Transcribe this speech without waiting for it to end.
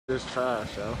This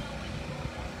trash, yo.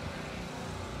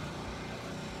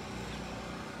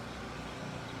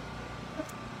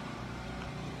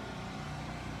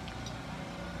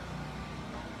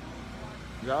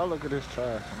 Y'all look at this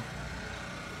trash.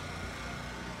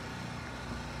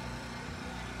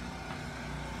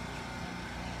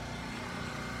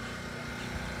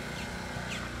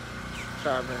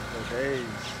 Trapping for days.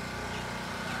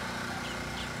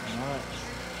 Months.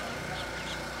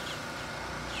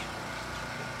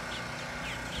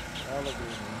 Y'all look at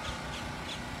this, man.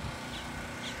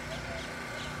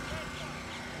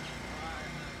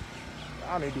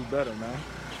 Y'all need to do better, man.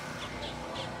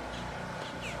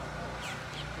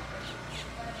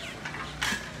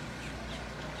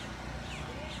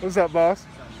 What's up, boss?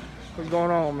 What's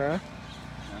going on, man?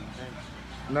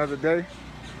 Another day?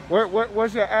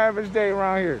 What's your average day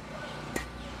around here?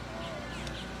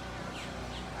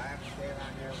 Average day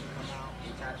around here, we come out,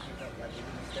 we try to pick up, like, we do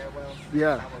the stairwells.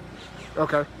 Yeah.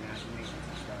 Okay.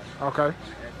 Okay.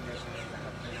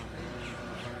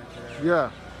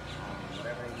 Yeah.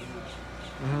 Whatever they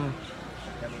need.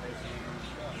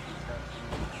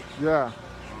 Yeah.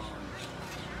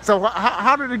 So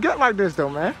how did it get like this, though,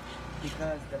 man?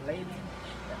 Because the lady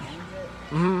that owns it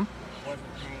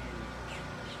wasn't paying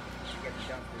to get the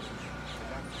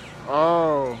dumpsters.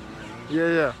 Oh. Yeah,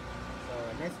 yeah. So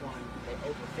in this one, they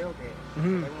overfilled it. So they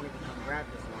won't even come grab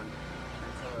this one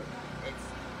until it's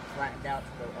flattened out to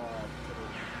the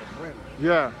brim. Yeah. You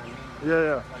know what I mean? Yeah,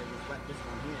 yeah. That's why they just left this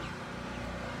one here.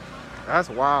 That's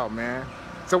wild, man.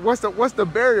 So what's the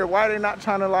barrier? Why are they not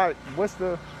trying to, like, what's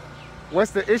the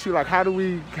issue? Like, how do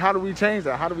we change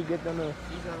that? How do we get them to?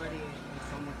 She's already in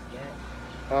so much debt.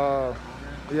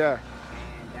 Yeah.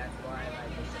 And that's why, like,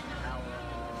 they took the power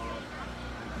off.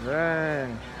 Dang.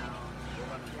 Now they're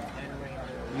running the generator.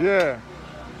 Yeah.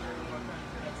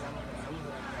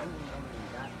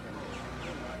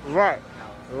 Right.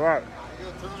 Right.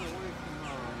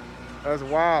 That's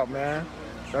wild, man.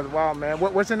 That's wild, man.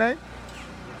 What's your name?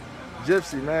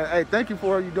 Gypsy, man. Hey, thank you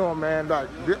for what you're doing, man. Like,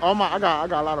 I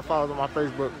got a lot of followers on my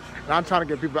Facebook, and I'm trying to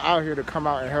get people out here to come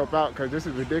out and help out, because this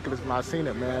is ridiculous when I seen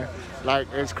it, man. Like,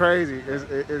 it's crazy.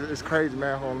 It's crazy,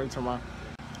 man. Hold on, let me tell my.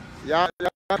 Y'all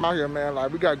come out here, man.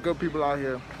 Like, we got good people out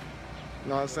here. You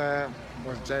know what I'm saying?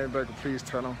 What's James Baker? Please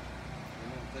tell them.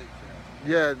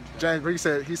 Yeah, James.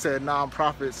 He said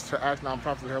nonprofits, to ask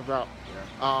nonprofits to help out.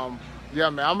 Yeah,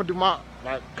 man. I'm gonna do my,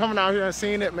 like, coming out here and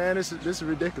seeing it, man. This is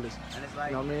ridiculous. And it's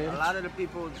like, you know what I mean? a lot of the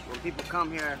people, when people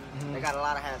come here, they got a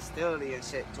lot of hostility and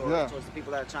shit towards the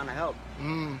people that are trying to help.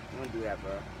 You don't do that,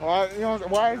 bro. Why? You know,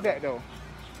 why is that though?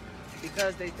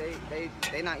 Because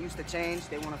they not used to change.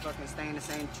 They want to fucking stay in the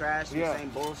same trash, the same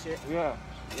bullshit. Yeah.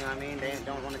 You know what I mean? They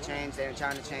don't want to change. They ain't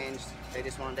trying to change. They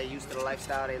just want. They used to the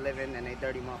lifestyle they live in, and they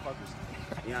dirty motherfuckers.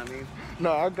 You know what I mean?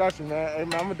 No, I got you, man. Hey,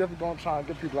 man, I'm definitely gonna try and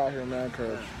get people out here, man,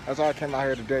 cause that's why I came out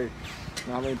here today. You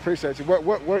know what I mean? Appreciate you.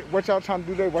 What y'all trying to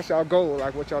do today? What's y'all goal?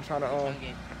 Like, what y'all trying to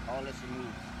get all this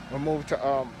removed. Remove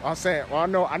to I'm saying, well,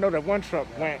 I know that one truck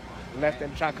went left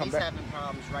and trying to come He's back. having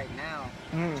problems right now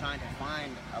trying to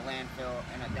find a landfill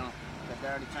and a dump, because they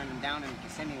already turned him down in the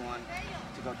Kissimmee one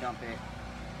to go dump it.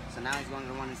 So now he's going to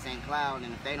the one in St. Cloud,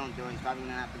 and if they don't do it, he's probably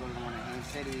going to have to go to the one in Haines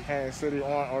City. Haines City,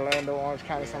 Orlando, Orange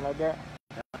County, something like that.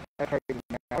 That's crazy,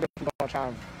 man. I'm definitely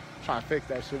gonna try and fix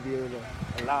that. Should be able to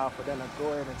allow for them to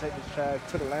go ahead and take this trash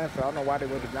to the landfill. I don't know why they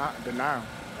would deny them.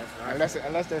 That's right.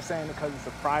 Unless they're saying because it's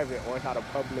a private or it's not a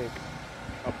public.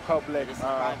 It's a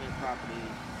private property.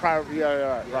 Private,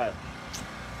 yeah, right.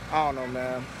 I don't know,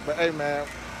 man. But hey, man,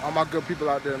 all my good people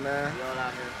out there, man. Y'all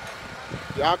out here.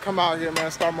 Y'all come out here,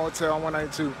 man. Start Motel on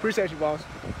 192. Appreciate you, boss.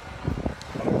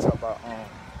 I'm gonna talk about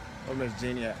where Miss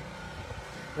Jeannie at.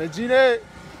 Miss Jeannie.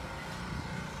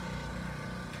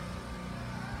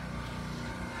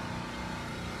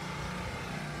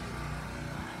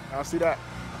 Y'all see that?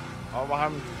 All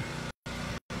behind me.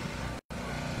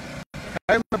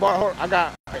 Hey, I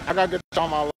got to get on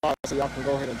my live so y'all can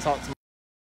go ahead and talk to me.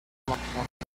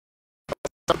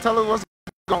 So tell us what's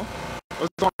going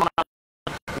on,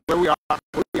 where we are,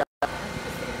 where we at.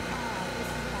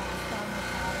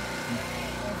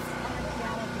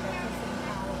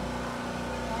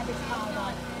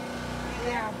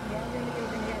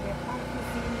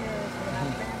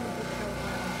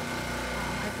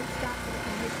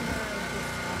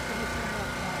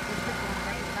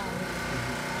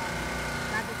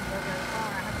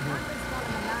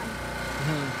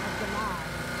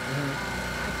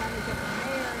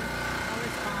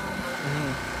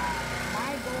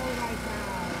 My goal right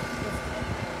now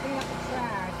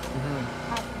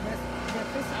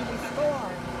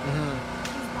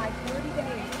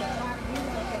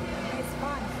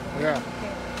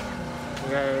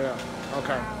yeah.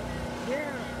 Okay.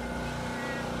 We're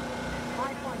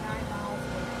 5.9 miles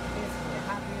from this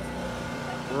happiest.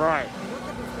 Right. Look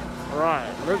at this thing.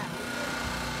 Right. Look.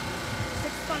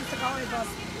 6 months ago it was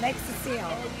Lake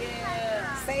Cecile. Oh,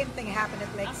 yeah. Same thing happened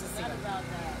at Lake Cecile.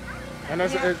 And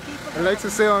that's Lake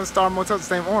Cecile and Star Motel, the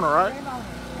same owner, right? Same owner.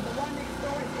 And the one next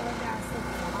door is going down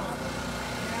sleeping in the house.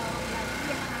 You know, like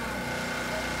we have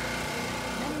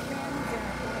many families there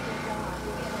for their job.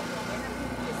 They're not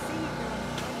giving you a seat during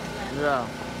the Yeah.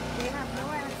 They have no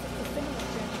access to stimulus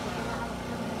checks because they don't have a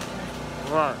permanent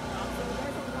resident. Right. So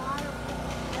there's a lot of,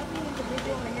 every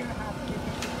individual here has a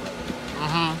different situation.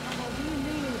 Mm-hmm. So we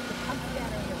need to come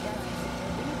together as a residence.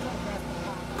 We need to address the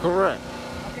problem. Correct.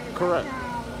 Okay, Correct. right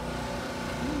now,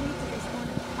 you need to respond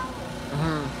to power.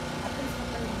 Mm-hmm. At least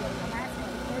for 30 days. I'm asking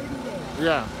for 30 days.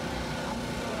 Yeah. I'm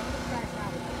going to crash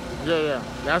out. Yeah, yeah.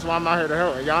 That's why I'm out here to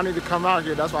help. And y'all need to come out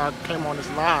here. That's why I came on this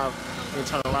live and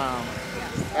turn around.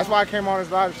 That's why I came on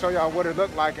this live to show y'all what it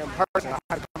looked like in person. I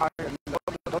had to come out here and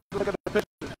look at the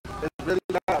pictures. It's really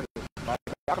loud. Like,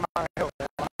 y'all come out and help.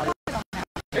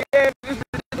 Yeah, it's really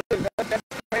good. That's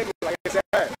crazy. Like I said.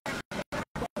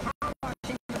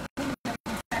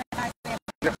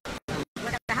 Yep. We're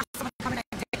going to have someone come in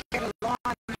and take care of the lawn.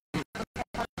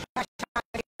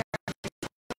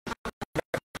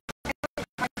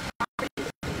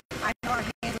 I know our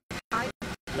hands are tied,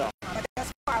 but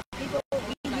that's why people,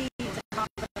 we need to come up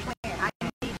with a plan. I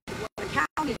need the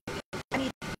county, I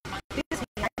need Disney,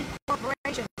 I need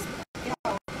corporations, you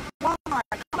know, Walmart,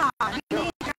 come on, we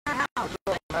need your help.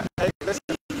 Hey, listen,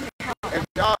 if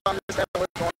y'all understand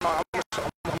what's going on, I'm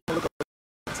gonna look up.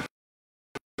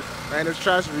 Man, this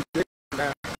trash is ridiculous,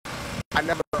 man. I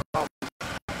never.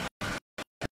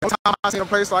 One time I seen a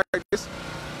place like this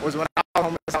was when I was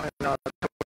homeless out in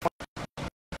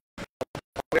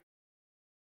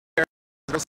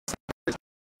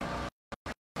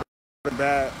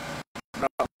bad.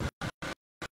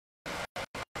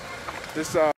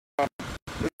 This is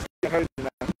crazy, man.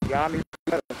 Y'all need to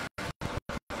let it.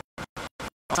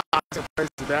 This place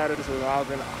is bad. This was when I was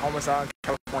in homeless out in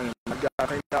California. I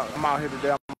think I'm out here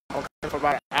today. I'm okay for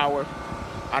about an hour.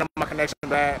 I know my connection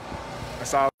bad.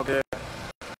 It's all good.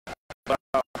 But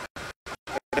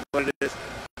it's what it is.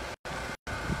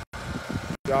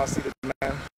 Y'all see this,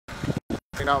 man. I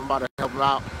think I'm about to help him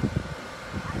out.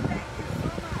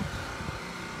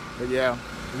 But yeah,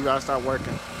 you gotta start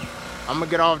working. I'm gonna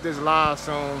get off this live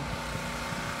soon.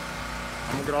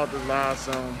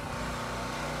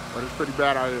 But it's pretty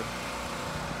bad out here.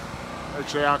 Make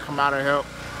sure y'all come out and help.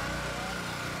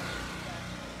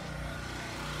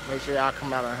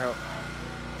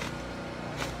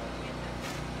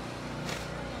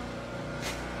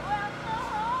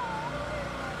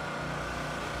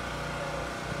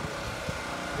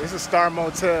 This is Star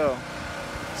Motel.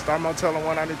 Star Motel on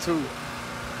 192.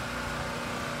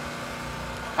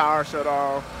 Power shut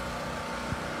off.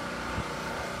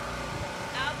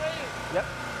 Alvin, Yep.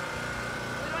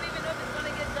 we don't even know if it's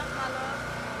gonna get done, my love.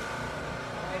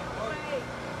 Wait.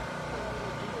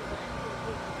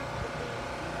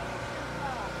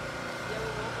 Yeah, we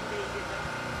won't be able to get done.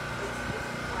 This is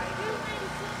quiet.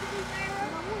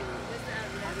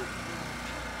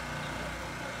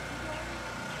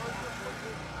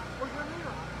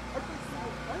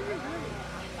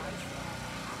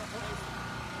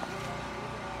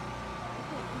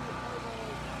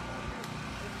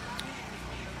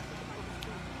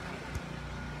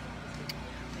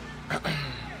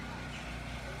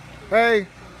 Hey.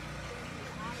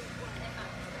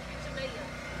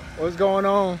 What's going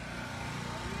on?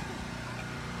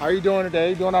 How you doing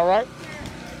today? You doing all right?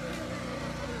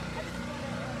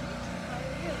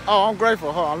 Oh, I'm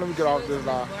grateful. Hold on, let me get off this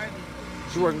line.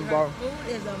 She working bar. Food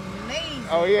is amazing.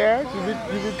 Oh yeah,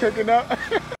 you be cooking up.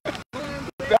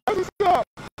 That's what's up.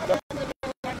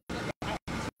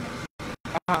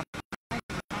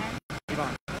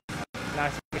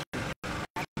 Nice.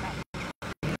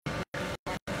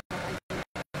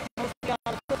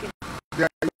 Yeah,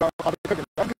 I'll be cooking.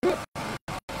 I'm good.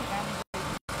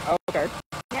 Okay.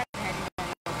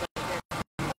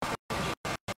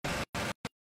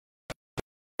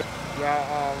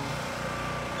 Yeah,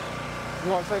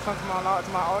 you want to say something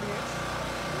to my audience?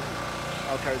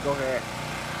 Okay, go ahead.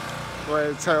 Go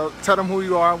ahead, tell them who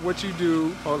you are, what you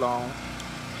do. Hold on.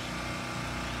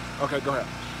 Okay, go ahead.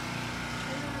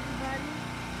 Hello everybody,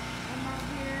 I'm out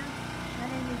here. My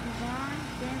name is Yvonne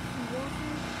Dancy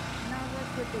Wilson, and I work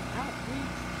with the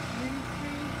Outreach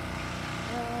Ministry.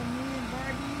 Me and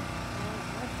Barbie,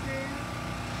 Australia.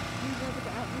 We work with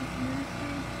the Outreach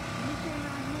Ministry. We came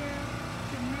out here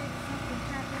to make something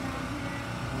happen out here.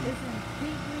 There's in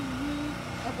deeply need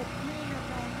of a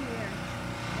cleanup out here.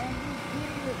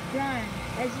 done.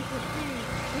 As you can see,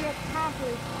 we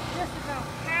accomplished just about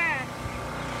half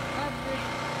of this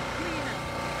cleanup.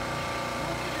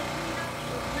 Most of the cleanup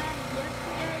was done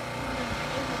yesterday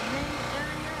in the main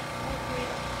area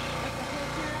of the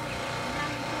hotel. Now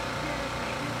we're taking care of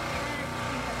some big trash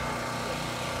cleanup out here.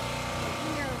 But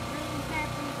we are really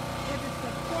happy with the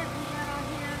support we got out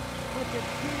here, with the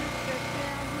tenants that stay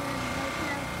out here in the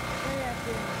motel. They have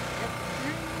been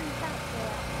extremely helpful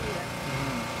out here.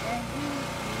 And we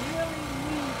really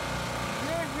need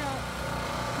your help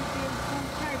to get some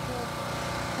type of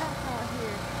help out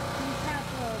here, some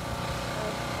type of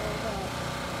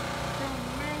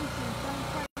donation, some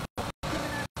type of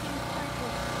giving us some type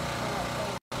of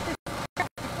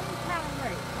any kind of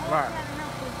way. All Right. kind of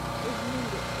help is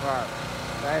needed. Right.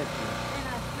 Thank you. And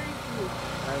I thank you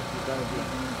Thank you. Thank for you.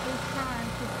 giving me this time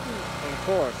to speak. Of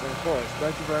course, of course.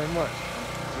 Thank you very much.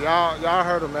 Y'all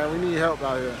heard them, man. We need help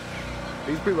out here.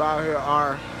 These people out here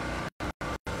are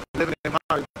living in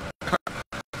poverty.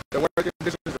 The worst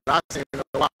conditions that I've seen in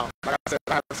a while. Like I said,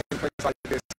 I haven't seen places like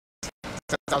this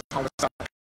since I was on the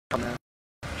side, man.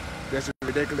 This is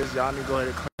ridiculous. Y'all need to go ahead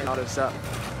and clean all this up.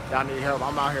 Y'all need help.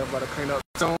 I'm out here about to clean up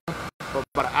soon for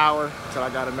about an hour till I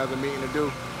got another meeting to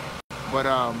do. But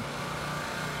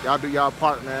y'all do y'all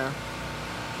part, man.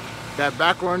 That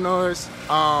background noise,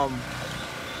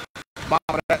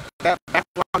 that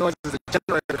background noise is a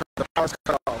generator because the power's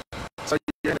cut off. So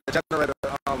you're in the generator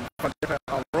from different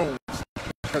rooms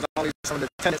because only some of the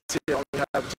tenants here only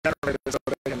have generators so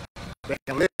they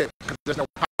can live because there's no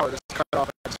power that's cut off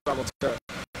at the motel.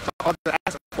 So all they're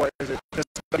asking for is just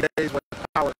 30 days worth of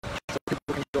power so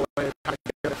people can go ahead and kind of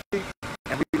get their feet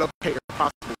and relocate if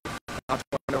possible onto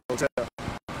the hotel.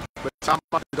 But so I'm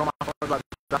about to go on my phone about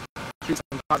to keep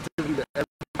some positivity to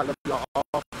everybody of y'all